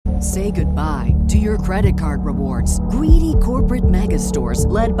Say goodbye to your credit card rewards. Greedy corporate mega stores,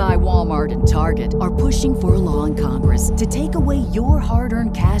 led by Walmart and Target, are pushing for a law in Congress to take away your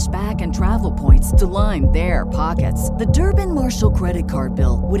hard-earned cash back and travel points to line their pockets. The Durbin-Marshall credit card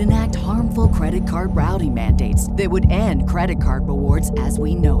bill would enact harmful credit card routing mandates that would end credit card rewards as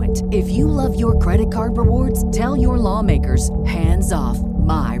we know it. If you love your credit card rewards, tell your lawmakers, hands off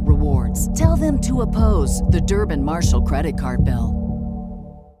my rewards. Tell them to oppose the Durbin-Marshall credit card bill.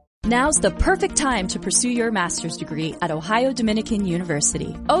 Now's the perfect time to pursue your master's degree at Ohio Dominican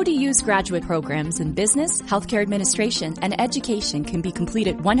University. ODU's graduate programs in business, healthcare administration, and education can be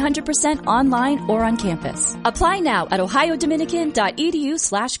completed 100% online or on campus. Apply now at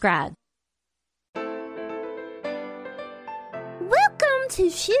ohiodominican.edu/grad. Welcome to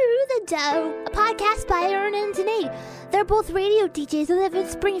Shoe the Dough, a podcast by Aaron and Danae. They're both radio DJs who live in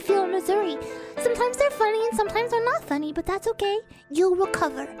Springfield, Missouri. Sometimes they're funny and sometimes they're not funny, but that's okay. You'll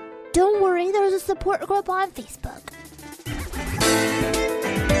recover. Don't worry, there's a support group on Facebook.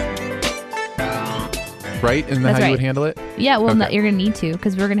 Right? Isn't that how you would handle it? Yeah, well, Okay. you're going to need to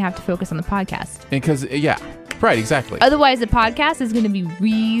because we're going to have to focus on the podcast. Because, yeah. Right, exactly. Otherwise, the podcast is going to be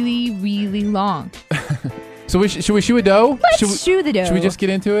really, really long. So should we shoe a dough? Let's shoe the dough. Should we just get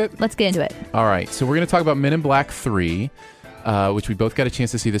into it? Let's get into it. All right. So we're going to talk about Men in Black 3, which we both got a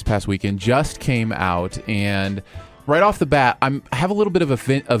chance to see this past weekend. Just came out. And right off the bat, I have a little bit of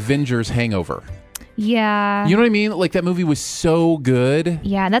a Avengers hangover. Yeah. You know what I mean? Like, that movie was so good.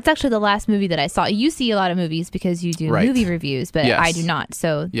 Yeah, that's actually the last movie that I saw. You see a lot of movies because you do Right. movie reviews, but Yes. I do not.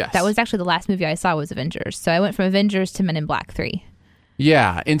 So Yes. that was actually the last movie I saw was Avengers. So I went from Avengers to Men in Black 3.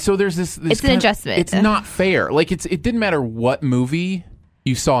 Yeah. And so there's this It's an adjustment. It's not fair. Like, it didn't matter what movie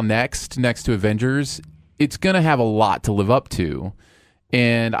you saw next to Avengers. It's going to have a lot to live up to.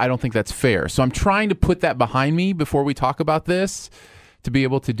 And I don't think that's fair. So I'm trying to put that behind me before we talk about this to be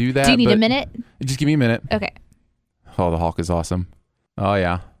able to do that. Do you need a minute? Just give me a minute. Okay. Oh, the Hulk is awesome. Oh,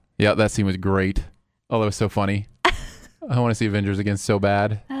 yeah. Yeah, that scene was great. Oh, that was so funny. I want to see Avengers again so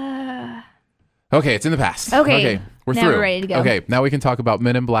bad. Okay, it's in the past. Okay. We're Now through. we're ready to go. Okay, now we can talk about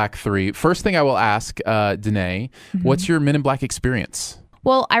Men in Black 3. First thing I will ask, Danae, what's your Men in Black experience?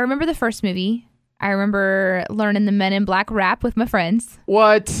 Well, I remember the first movie. I remember learning the Men in Black rap with my friends.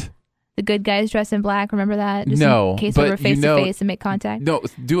 What? The good guys dress in black. Remember that? Just No, in case but we were face you know- to face and make contact. No,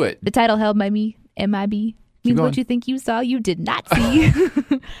 do it. The title held by me, MIB, means going. what you think you saw, you did not see.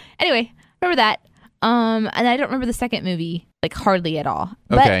 Anyway, remember that. And I don't remember the second movie, like hardly at all.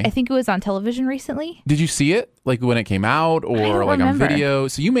 But Okay. I think it was on television recently. Did you see it, like when it came out, or don't like remember. on video?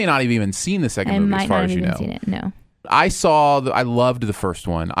 So you may not have even seen the second I movie, might as far not as have you even know. seen it. No. I loved the first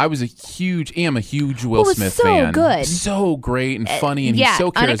one. I was a huge Will It was Smith so fan. good. So great and funny, and yeah, he's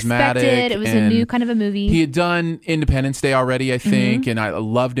so charismatic. unexpected. It was a and new kind of a movie. He had done Independence Day already, I think, and I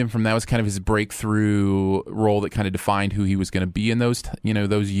loved him from that. It was kind of his breakthrough role that kind of defined who he was going to be in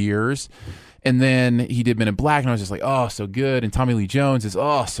those years. And then he did Men in Black, and I was just like, oh, so good. And Tommy Lee Jones is,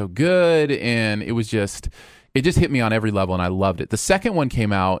 oh, so good. And it just hit me on every level, and I loved it. The second one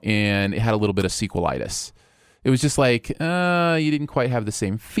came out, and it had a little bit of sequelitis. It was just like, you didn't quite have the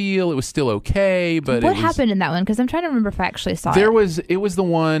same feel. It was still okay, but what happened in that one? Because I'm trying to remember if I actually saw it it. was the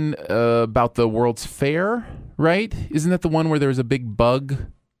one about the World's Fair, right? Isn't that the one where there was a big bug? Or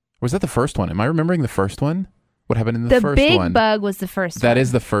was that the first one? Am I remembering the first one? What happened in the first big one? bug was the first one. That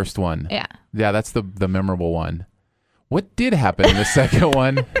is the first one. Yeah. Yeah, that's the memorable one. What did happen in the second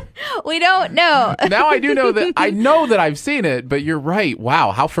one? We don't know. Now I do know that. I know that I've seen it, but you're right.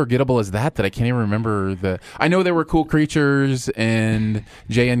 Wow, how forgettable is that I can't even remember I know there were cool creatures and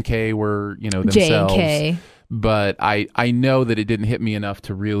J and K were, themselves. J&K. But I know that it didn't hit me enough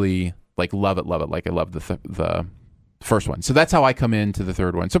to really love it like I loved the first one. So that's how I come into the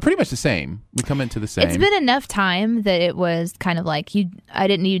third one. So pretty much the same. We come into the same. It's been enough time that it was kind of like I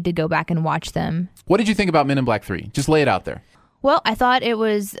didn't need to go back and watch them. What did you think about Men in Black 3? Just lay it out there. Well, I thought it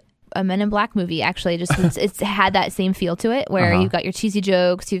was a Men in Black movie, actually. Just it's had that same feel to it, where you've got your cheesy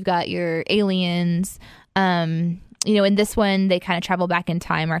jokes, you've got your aliens. In this one, they kind of travel back in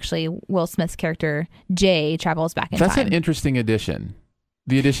time. Or actually, Will Smith's character, Jay, travels back in time. That's an interesting addition.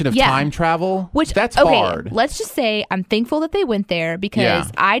 The addition of time travel, that's hard. Let's just say I'm thankful that they went there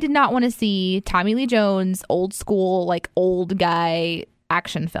because I did not want to see Tommy Lee Jones, old school, old guy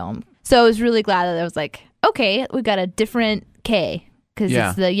action film. So I was really glad that I was like, okay, we've got a different K because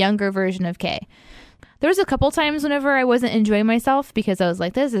it's the younger version of K. There was a couple times whenever I wasn't enjoying myself because I was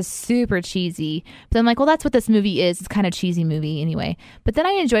like, this is super cheesy. But I'm like, well, that's what this movie is. It's kind of cheesy movie anyway. But then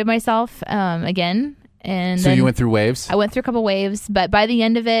I enjoyed myself again. And so you went through waves? I went through a couple waves, but by the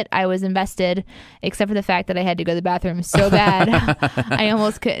end of it, I was invested, except for the fact that I had to go to the bathroom so bad. I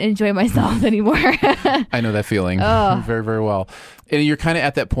almost couldn't enjoy myself anymore. I know that feeling very, very well. And you're kind of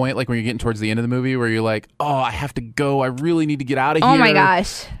at that point, like when you're getting towards the end of the movie where you're like, oh, I have to go. I really need to get out of here. Oh my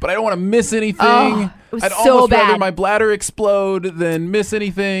gosh. But I don't want to miss anything. Oh, it was I'd so almost rather bad. my bladder explode than miss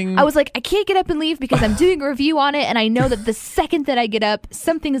anything. I was like, I can't get up and leave because I'm doing a review on it, and I know that the second that I get up,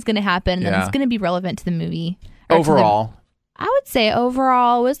 something is going to happen, and it's going to be relevant to the movie. Overall? I would say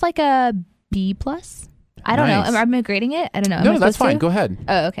overall it was like a B+. I don't know. Am I grading it? I don't know. No, that's fine. Go ahead.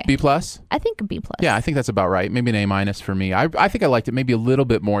 Oh, okay. B+? I think a B+. Yeah, I think that's about right. Maybe an A- for me. I think I liked it maybe a little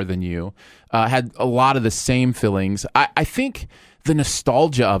bit more than you. Had a lot of the same feelings. I think the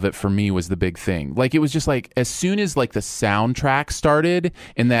nostalgia of it for me was the big thing. Like, it was just like, as soon as like the soundtrack started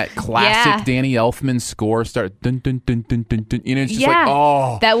and that classic Danny Elfman score started, dun, dun, dun, dun, dun, dun, you know, it's just like,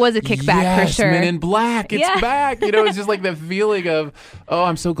 oh. That was a kickback for sure. Men in Black, it's back. You know, it's just like the feeling of, oh,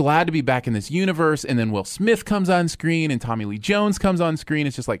 I'm so glad to be back in this universe. And then Will Smith comes on screen and Tommy Lee Jones comes on screen.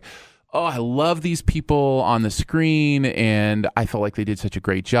 It's just like, oh, I love these people on the screen. And I felt like they did such a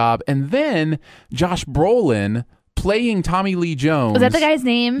great job. And then Josh Brolin playing Tommy Lee Jones. Was that the guy's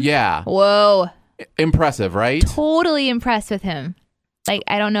name? Yeah. Whoa. Impressive, right? Totally impressed with him. Like,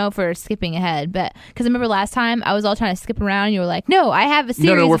 I don't know if we're skipping ahead, but because I remember last time I was all trying to skip around and you were like, no, I have a series.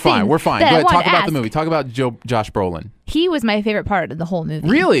 No, we're of fine. things We're fine. that Go I ahead. wanted Talk to about ask. the movie. Talk about Josh Brolin. He was my favorite part of the whole movie.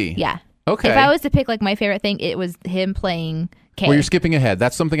 Really? Yeah. Okay. If I was to pick like my favorite thing, it was him playing Kay. Well, you're skipping ahead.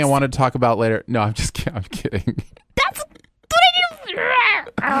 That's something I wanted to talk about later. No, I'm just kidding. I'm kidding. That's what I do.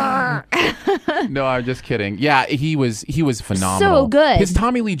 No, I'm just kidding. Yeah, he was phenomenal. So good. His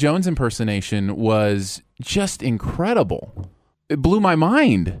Tommy Lee Jones impersonation was just incredible. It blew my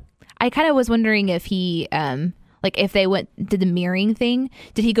mind. I kind of was wondering if he, like, if they did the mirroring thing.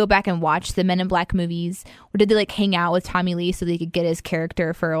 Did he go back and watch the Men in Black movies, or did they like hang out with Tommy Lee so they could get his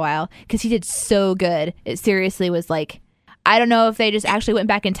character for a while? Because he did so good. It seriously was like, I don't know if they just actually went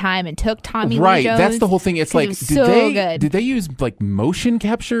back in time and took Tommy Lee Jones. That's the whole thing. It's like, did they use like motion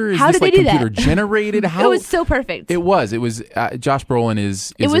capture? How did they do that? Computer generated? How? It was so perfect. It was. Josh Brolin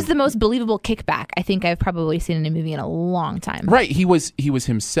is it was the most believable kickback I think I've probably seen in a movie in a long time. Right. He was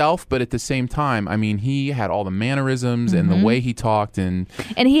himself, but at the same time, I mean, he had all the mannerisms and the way he talked, and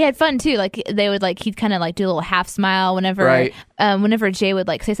he had fun too. Like, they would like, he'd kind of like do a little half smile whenever whenever Jay would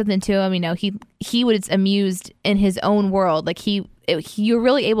like say something to him. You know, he was amused in his own world. Like, you were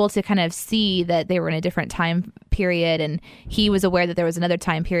really able to kind of see that they were in a different time period, and he was aware that there was another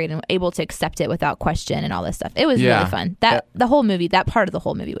time period and able to accept it without question and all this stuff. It was really fun. The whole movie, that part of the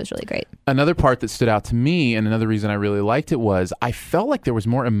whole movie was really great. Another part that stood out to me, and another reason I really liked it, was I felt like there was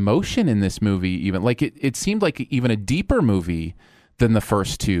more emotion in this movie. Even like it seemed like even a deeper movie than the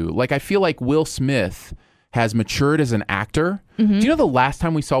first two. Like, I feel like Will Smith has matured as an actor. Mm-hmm. Do you know the last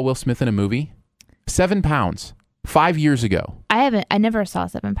time we saw Will Smith in a movie? 7 pounds. 5 years ago. I never saw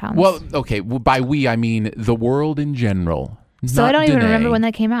 7 pounds. Well, okay. By we, I mean the world in general. So I don't even remember when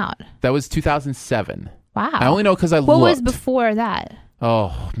that came out. That was 2007. Wow. I only know because I looked. What was before that?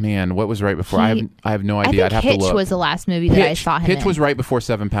 Oh, man. What was right before? I have no idea. I'd have Hitch to look. was the last movie that I saw him in. Hitch was right before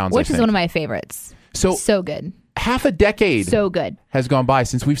 7 pounds, which is one of my favorites. So good. Half a decade has gone by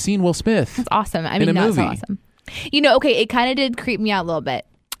since we've seen Will Smith. That's awesome. I mean, that's awesome. You know, okay, it kind of did creep me out a little bit.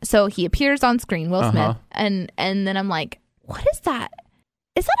 So he appears on screen, Will Smith, and then I'm like, what is that?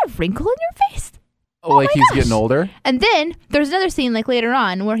 Is that a wrinkle in your face? Oh, like he's getting older? And then there's another scene like later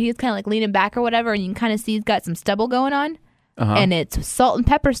on where he's kind of like leaning back or whatever, and you can kind of see he's got some stubble going on, and it's salt and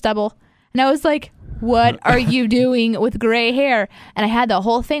pepper stubble. And I was like, what are you doing with gray hair? And I had the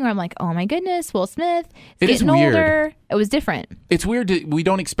whole thing where I'm like, oh my goodness, Will Smith is getting older. It was different. It's weird. We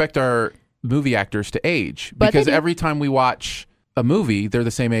don't expect our movie actors to age, because every time we watch a movie, they're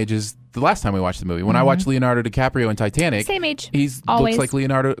the same age as the last time we watched the movie. When I watched Leonardo DiCaprio in Titanic, same age. He looks like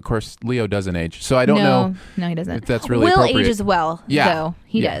Leonardo. Of course, Leo doesn't age, so I don't know. No, he doesn't. If that's really Will appropriate. ages well. Yeah, though.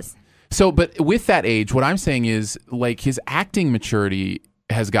 He does. So, but with that age, what I'm saying is, like, his acting maturity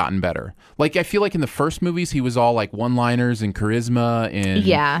has gotten better. Like, I feel like in the first movies, he was all like one-liners and charisma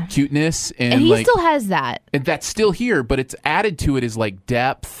and cuteness, and he like, still has that. And that's still here, but it's added to it is like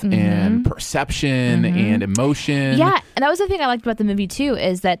depth and perception and emotion. Yeah, and that was the thing I liked about the movie too,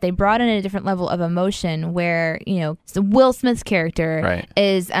 is that they brought in a different level of emotion where, you know, Will Smith's character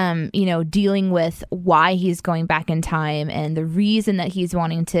is you know, dealing with why he's going back in time and the reason that he's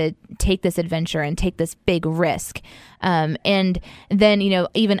wanting to take this adventure and take this big risk. And then, you know,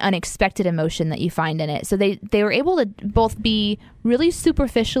 even unexpected emotion that you find in it. So they were able to both be really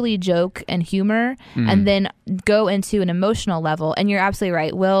superficially joke and humor and then go into an emotional level. And you're absolutely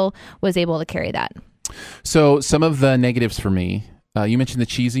right. Will was able to carry that. So some of the negatives for me, you mentioned the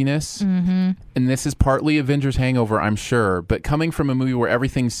cheesiness, and this is partly Avengers hangover, I'm sure, but coming from a movie where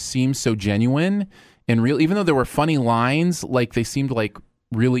everything seems so genuine and real, even though there were funny lines, like they seemed like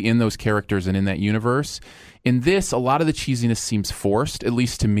really in those characters and in that universe. In this, a lot of the cheesiness seems forced, at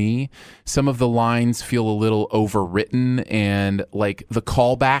least to me. Some of the lines feel a little overwritten, and like the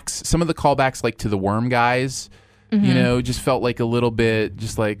callbacks, some of the callbacks like to the worm guys, you know, just felt like a little bit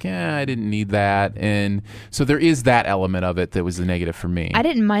just like, I didn't need that. And so there is that element of it that was the negative for me. I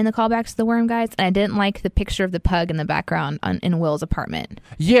didn't mind the callbacks to the worm guys, and I didn't like the picture of the pug in the background in Will's apartment.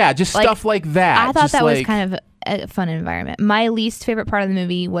 Yeah, just stuff like that. I thought just that like, was kind of a fun environment. My least favorite part of the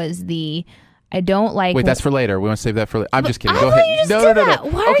movie was I don't like... Wait, that's for later. We want to save that for later. I'm just kidding. Go thought ahead. You just no. did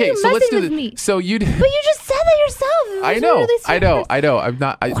that. Why okay, are you so let's messing do with this. me? So you... But you just said that yourself. I know. I'm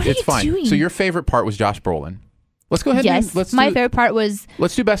not... What are it's you fine. doing? So your favorite part was Josh Brolin. Let's go ahead Yes, and... my favorite part was...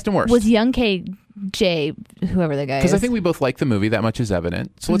 Let's do best and worst. Was young KJ, whoever the guy is. Because I think we both like the movie. That much is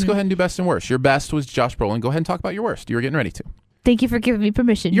evident. So let's go ahead and do best and worst. Your best was Josh Brolin. Go ahead and talk about your worst. You were getting ready to. Thank you for giving me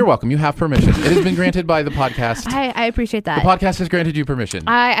permission. You're welcome. You have permission. It has been granted by the podcast. I appreciate that. The podcast has granted you permission.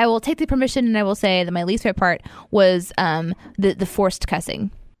 I will take the permission, and I will say that my least favorite part was the forced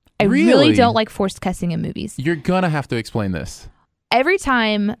cussing. I really don't like forced cussing in movies. You're going to have to explain this. Every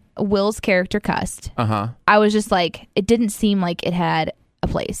time Will's character cussed, I was just like, it didn't seem like it had a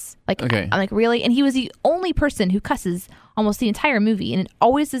place. Like, okay. I'm like, really? And he was the only person who cusses almost the entire movie, and it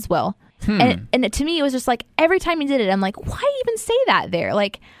always is Will. And to me, it was just like every time he did it, I'm like, why even say that there?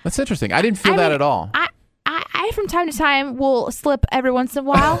 Like, that's interesting. I didn't feel that at all. I from time to time will slip every once in a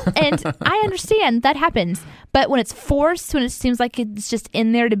while, and I understand that happens. But when it's forced, when it seems like it's just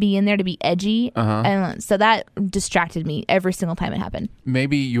in there to be edgy, and so that distracted me every single time it happened.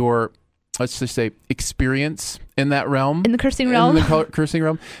 Maybe your, let's just say, experience in that realm, in the cursing realm, cursing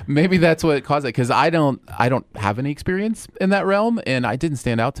realm. Maybe that's what caused it, because I don't have any experience in that realm, and it didn't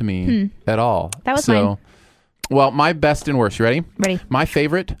stand out to me at all. That was mine. Well, my best and worst. You ready? Ready. My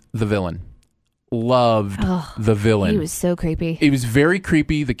favorite, the villain. Loved the villain. He was so creepy. It was very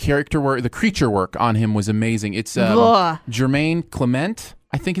creepy. The character work, the creature work on him was amazing. It's Jermaine Clement,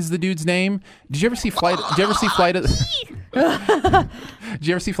 I think is the dude's name. Did you ever see Flight? Did you ever see Flight of? Did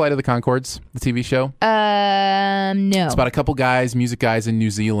you ever see Flight of the Conchords, the TV show? No. It's about a couple guys, music guys in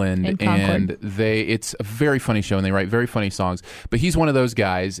New Zealand, and it's a very funny show, and they write very funny songs. But he's one of those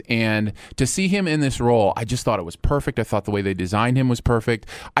guys, and to see him in this role, I just thought it was perfect. I thought the way they designed him was perfect.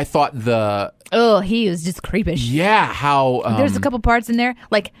 I thought he was just creepish. Yeah, how there's a couple parts in there,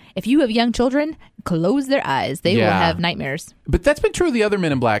 like if you have young children, close their eyes, they will have nightmares. But that's been true of the other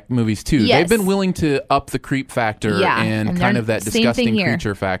Men in Black movies too. Yes. They've been willing to up the creep factor and kind of that disgusting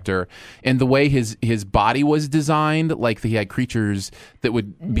creature factor, and the way his body was designed, like he had creatures that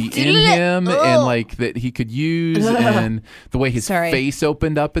would be in him and like that he could use, and the way his face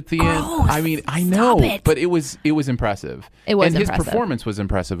opened up at the end. I mean, I know, but it was impressive. It was, and impressive. His performance was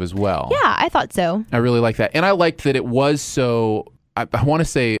impressive as well. Yeah, I thought so. I really liked that, and I liked that it was so. I want to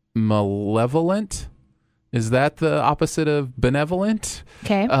say malevolent. Is that the opposite of benevolent?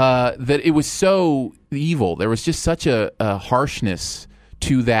 Okay. That it was so evil. There was just such a harshness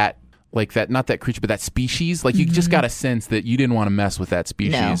to that, like that, not that creature, but that species. Like you just got a sense that you didn't want to mess with that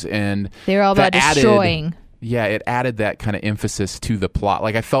species. No. And they were all about destroying. It added that kind of emphasis to the plot.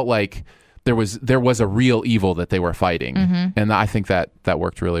 Like I felt like there was a real evil that they were fighting. And I think that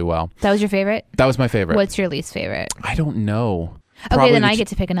worked really well. That was your favorite? That was my favorite. What's your least favorite? I don't know. Okay, then I get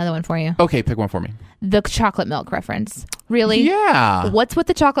to pick another one for you. Okay, pick one for me. The chocolate milk reference. Really? Yeah. What's with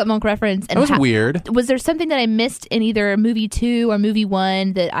the chocolate milk reference? And that was weird. Was there something that I missed in either movie 2 or movie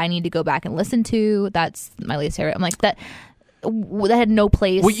 1 that I need to go back and listen to? That's my least favorite. I'm like, that had no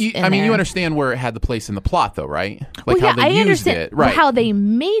place. Well, you understand where it had the place in the plot, though, right? Like how they used it, right? How they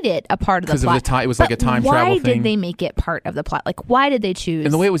made it a part of the plot. Because of the time, it was like a time travel thing. Why did they make it part of the plot? Like, why did they choose?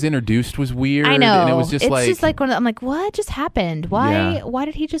 And the way it was introduced was weird. I know. And it was just it's just like when I'm like, what just happened? Why? Yeah. Why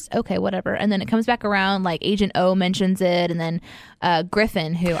did he just? Okay, whatever. And then it comes back around. Like Agent O mentions it, and then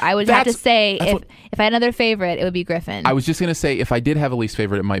Griffin, who I would have to say, if I had another favorite, it would be Griffin. I was just gonna say, if I did have a least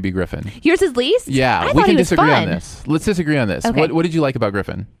favorite, it might be Griffin. Yours is least? Yeah, we can disagree on this. Let's disagree on this. Okay. What did you like about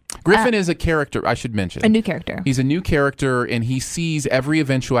Griffin? Griffin is a character, I should mention. A new character. He's a new character, and he sees every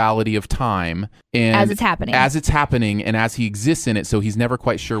eventuality of time. And as it's happening. And as he exists in it, so he's never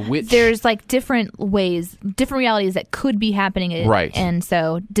quite sure which. There's like different realities that could be happening. Right. And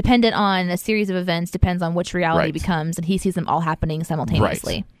so dependent on a series of events, depends on which reality becomes, and he sees them all happening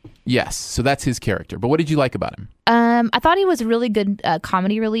simultaneously. Right. Yes, so that's his character. But what did you like about him? I thought he was a really good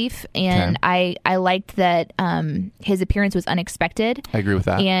comedy relief, and I liked that his appearance was unexpected. I agree with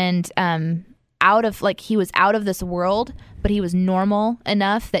that. And out of this world, but he was normal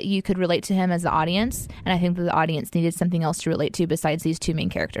enough that you could relate to him as the audience. And I think that the audience needed something else to relate to besides these two main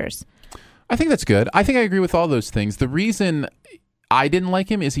characters. I think that's good. I think I agree with all those things. The reason I didn't like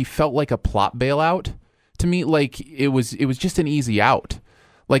him is he felt like a plot bailout to me. Like it was just an easy out.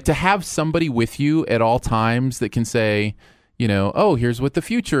 Like to have somebody with you at all times that can say, you know, oh, here's what the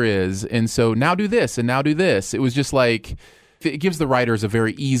future is, and so now do this and now do this. It was just like it gives the writers a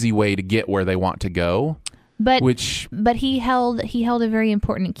very easy way to get where they want to go. But he held a very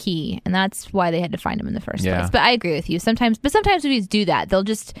important key, and that's why they had to find him in the first place. But I agree with you. Sometimes movies do that. They'll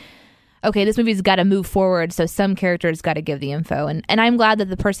just, okay, this movie's got to move forward, so some characters got to give the info. And I'm glad that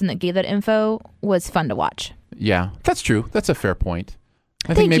the person that gave that info was fun to watch. Yeah, that's true. That's a fair point.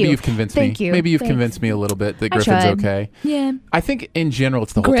 I think maybe you've convinced me. Maybe you've convinced me a little bit that Griffin's okay. Yeah. I think in general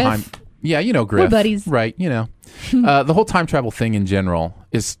it's the whole time. Yeah, you know Griff. We're buddies. Right, you know. The whole time travel thing in general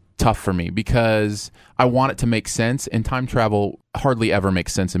is tough for me because I want it to make sense, and time travel hardly ever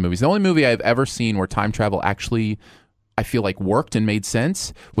makes sense in movies. The only movie I've ever seen where time travel actually, I feel like, worked and made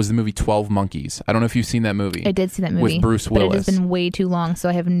sense was the movie 12 Monkeys. I don't know if you've seen that movie. I did see that movie. With Bruce Willis. But it has been way too long, so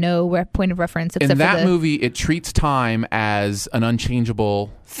I have no point of reference except in that movie, it treats time as an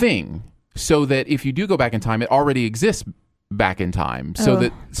unchangeable thing, so that if you do go back in time, it already exists back in time, so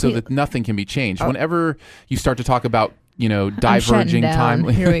that nothing can be changed. Whenever you start to talk about, you know, diverging time.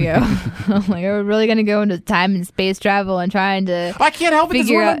 Here we go. I'm like, are we really going to go into time and space travel and trying to? I can't help it. That's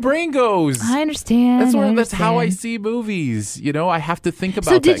where my brain goes. I understand. That's how I see movies. You know, I have to think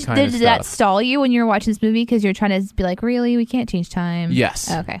about that kind of stuff. Did that stall you when you were watching this movie because you're trying to be like, really, we can't change time? Yes.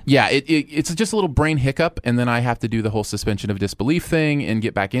 Okay. Yeah. It's just a little brain hiccup, and then I have to do the whole suspension of disbelief thing and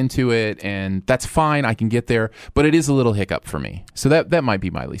get back into it, and that's fine. I can get there, but it is a little hiccup for me. So that might be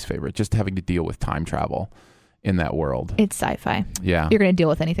my least favorite, just having to deal with time travel in that world. It's sci-fi. Yeah. You're going to deal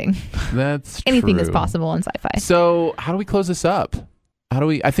with anything. That's anything true. is possible in sci-fi. So how do we close this up?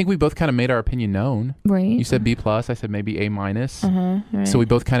 I think we both kind of made our opinion known. Right. You said B+, I said maybe A-. Right. So we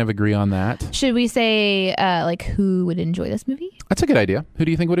both kind of agree on that. Should we say like who would enjoy this movie? That's a good idea. Who do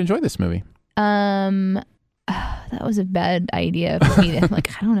you think would enjoy this movie? That was a bad idea for me.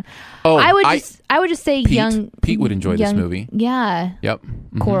 Like, I don't know. Oh, I would just say Pete would enjoy this movie. Yeah. Yep.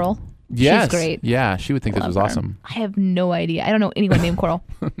 Mm-hmm. Coral. Yes. She's great. Yeah, she would think this was awesome. I have no idea. I don't know anyone named Coral.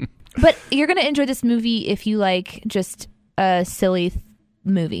 But you're going to enjoy this movie if you like just a silly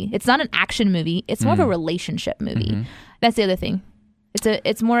movie. It's not an action movie. It's more of a relationship movie. Mm-hmm. That's the other thing.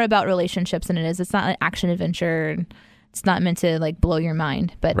 It's more about relationships than it is. It's not an action adventure. It's not meant to like blow your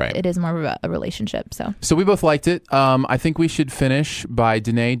mind, but it is more of a relationship. So we both liked it. I think we should finish by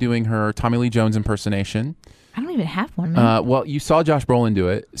Danae doing her Tommy Lee Jones impersonation. I don't even have one, man. Well, you saw Josh Brolin do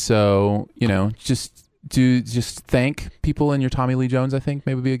it, so you know, just thank people in your Tommy Lee Jones. I think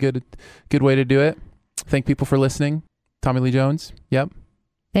maybe be a good way to do it. Thank people for listening. Tommy Lee Jones. Yep.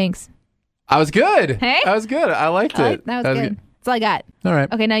 Thanks. I was good. Hey, I was good. I liked it. That was good. That's all I got. All right.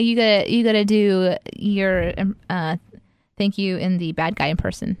 Okay, now you gotta do your thank you in the bad guy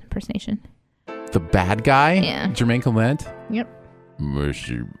impersonation. The bad guy? Yeah. Jermaine Clement? Yep.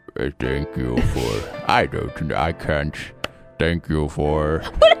 Mr. Thank you for I can't thank you for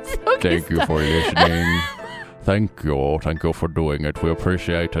thank you for listening. Thank you for doing it. We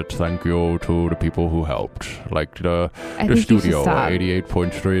appreciate it. Thank you to the people who helped, like the studio,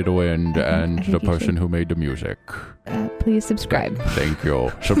 88.3 The Wind, and the person who made the music. Please subscribe. Thank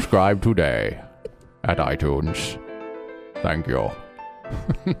you. Subscribe today at iTunes. Thank you.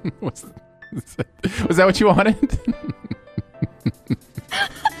 Was that what you wanted?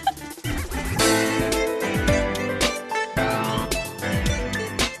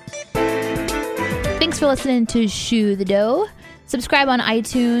 Thanks for listening to Shoe the Dough. Subscribe on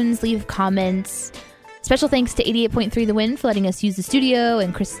iTunes, leave comments. Special thanks to 88.3 The Wind for letting us use the studio,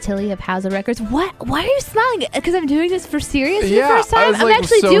 and Chris Tilley of Hazel Records. What? Why are you smiling? Because I'm doing this for serious for the first time? I'm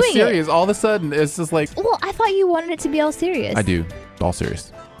actually doing serious. All of a sudden, it's just like... Well, I thought you wanted it to be all serious. I do. All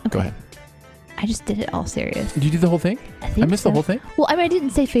serious. Okay. Go ahead. I just did it all serious. Did you do the whole thing? I missed the whole thing? Well, I mean, I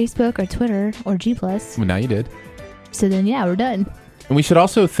didn't say Facebook or Twitter or G+. Well, now you did. So then, yeah, we're done. And we should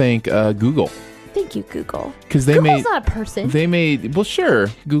also thank Google. Thank you, Google. Because Google's not a person. They made... Well, sure.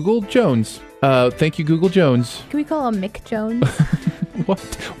 Google Jones. Thank you, Google Jones. Can we call him Mick Jones? What?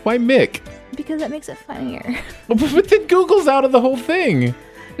 Why Mick? Because that makes it funnier. But then Google's out of the whole thing.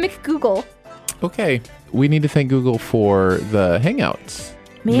 Mick Google. Okay. We need to thank Google for the Hangouts.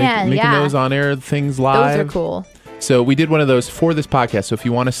 Man, making those on-air things live. Those are cool. So we did one of those for this podcast. So if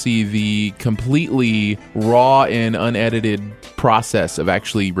you want to see the completely raw and unedited process of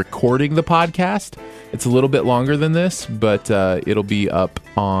actually recording the podcast It's a little bit longer than this, but it'll be up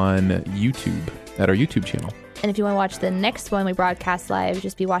on YouTube at our YouTube channel. And if you want to watch the next one we broadcast live,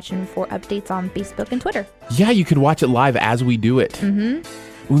 just be watching for updates on Facebook and Twitter. Yeah, you could watch it live as we do it.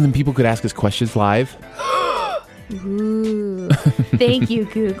 Mm-hmm. Ooh, then people could ask us questions live. Ooh. Thank you,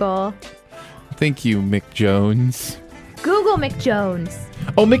 Google. Thank you, Mick Jones. Google Mick Jones.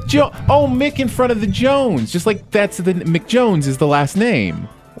 Oh, Mick in front of the Jones. Just like that's the Mick Jones is the last name.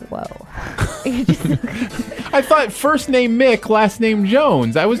 Whoa. I thought first name Mick, last name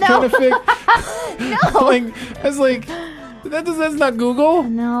Jones. I was trying to figure. I was like, that's not Google.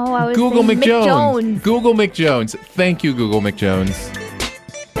 No, I was Google Mick Jones. Google Mick Jones. Thank you, Google Mick Jones.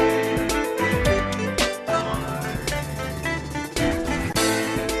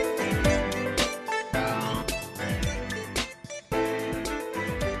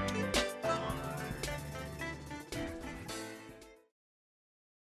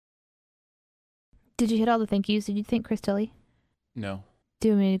 Did you hit all the thank yous? Did you thank Chris Tilley? No. Do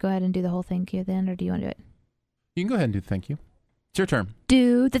you want me to go ahead and do the whole thank you then, or do you want to do it? You can go ahead and do the thank you. It's your turn.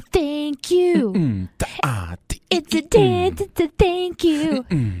 Do the thank you. It's a dance, it's a thank you.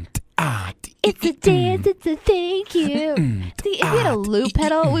 It's a dance, it's a thank you. See, if we had a loop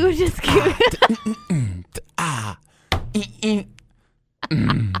pedal, we would just go.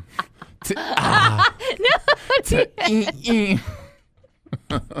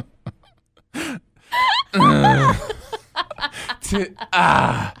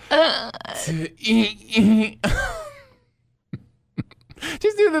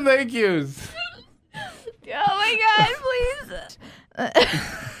 Just do the thank yous. Oh my God, please.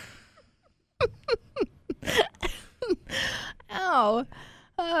 Ow.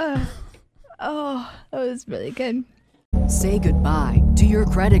 Oh, that was really good. Say goodbye to your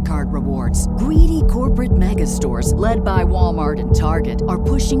credit card rewards. Greedy corporate mega stores, led by Walmart and Target, are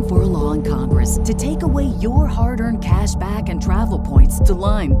pushing for a law in Congress to take away your hard-earned cash back and travel points to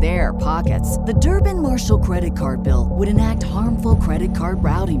line their pockets. The Durbin-Marshall credit card bill would enact harmful credit card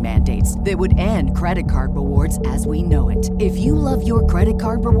routing mandates that would end credit card rewards as we know it. If you love your credit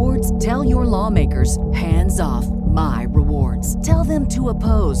card rewards, tell your lawmakers, hands off my rewards. Tell them to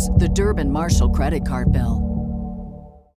oppose the Durbin-Marshall credit card bill.